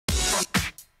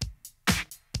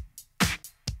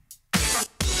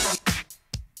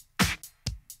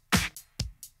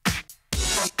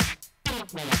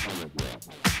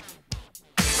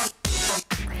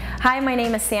Hi, my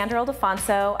name is Sandra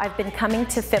Ildefonso. I've been coming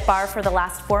to FitBar for the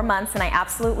last 4 months and I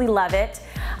absolutely love it.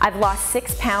 I've lost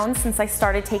 6 pounds since I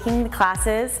started taking the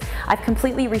classes. I've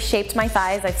completely reshaped my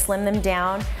thighs, I've slimmed them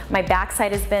down. My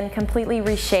backside has been completely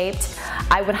reshaped.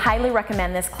 I would highly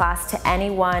recommend this class to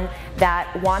anyone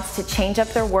that wants to change up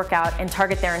their workout and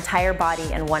target their entire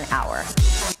body in 1 hour.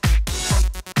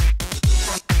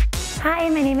 Hi,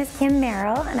 my name is Kim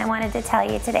Merrill and I wanted to tell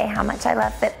you today how much I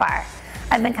love FitBar.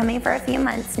 I've been coming for a few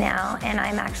months now and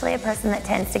I'm actually a person that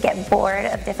tends to get bored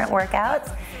of different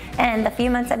workouts. And the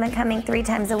few months I've been coming 3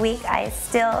 times a week, I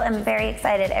still am very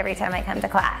excited every time I come to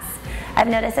class. I've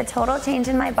noticed a total change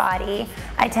in my body.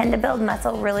 I tend to build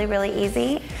muscle really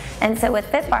easy. And so with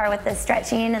FitBar, with the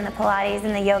stretching and the Pilates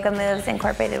and the yoga moves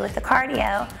incorporated with the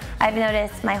cardio, I've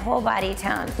noticed my whole body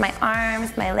tones, my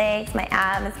arms, my legs, my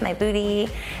abs, my booty,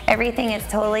 everything is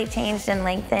totally changed and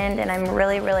lengthened and I'm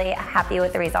really happy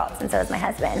with the results, and so is my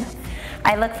husband.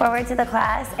 I look forward to the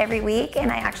class every week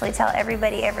and I actually tell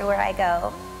everybody everywhere I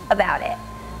go about it.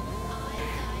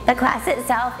 The class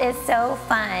itself is so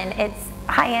fun. It's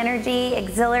high energy,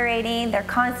 exhilarating. They're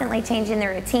constantly changing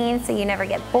their routine so you never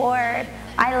get bored.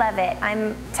 I love it.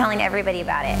 I'm telling everybody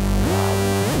about it.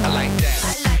 I like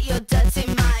that. I like your dirty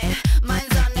mind.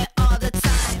 Mine's on it all the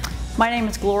time. My name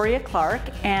is Gloria Clark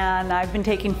and I've been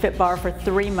taking FitBar for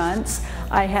 3 months.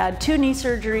 I had 2 knee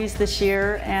surgeries this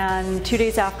year and 2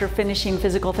 days after finishing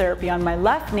physical therapy on my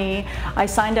left knee, I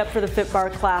signed up for the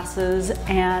FitBar classes,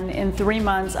 and in 3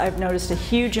 months I've noticed a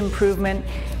huge improvement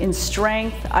in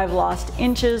strength. I've lost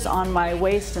inches on my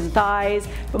waist and thighs,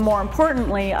 but more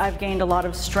importantly, I've gained a lot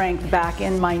of strength back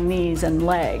in my knees and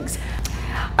legs.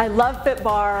 I love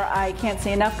FitBar. I can't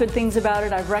say enough good things about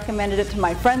it. I've recommended it to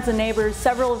my friends and neighbors.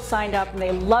 Several have signed up and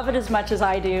they love it as much as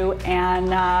I do,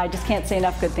 and I just can't say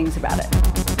enough good things about it.